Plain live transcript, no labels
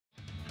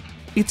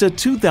It's a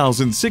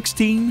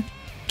 2016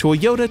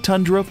 Toyota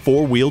Tundra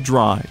 4-wheel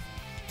drive.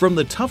 From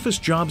the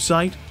toughest job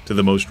site to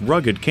the most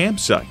rugged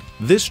campsite,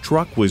 this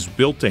truck was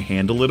built to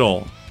handle it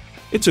all.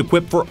 It's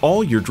equipped for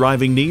all your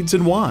driving needs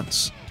and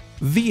wants.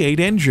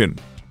 V8 engine,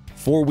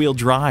 4-wheel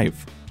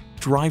drive,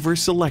 driver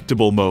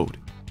selectable mode,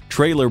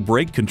 trailer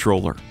brake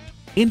controller,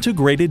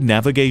 integrated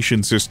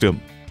navigation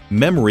system,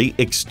 memory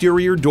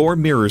exterior door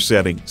mirror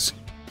settings,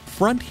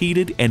 front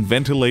heated and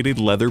ventilated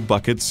leather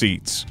bucket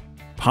seats,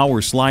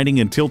 power sliding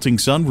and tilting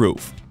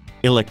sunroof,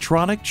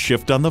 electronic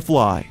shift on the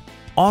fly,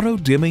 auto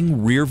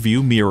dimming rear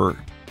view mirror,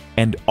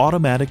 and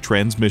automatic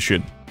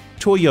transmission.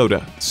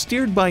 Toyota,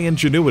 steered by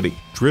ingenuity,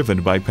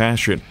 driven by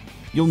passion.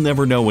 You'll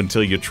never know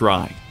until you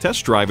try.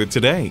 Test drive it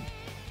today.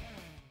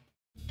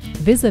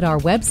 Visit our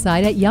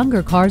website at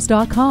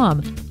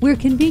youngercars.com. We're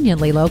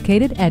conveniently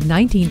located at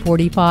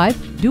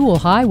 1945 Dual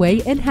Highway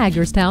in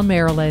Hagerstown,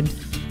 Maryland.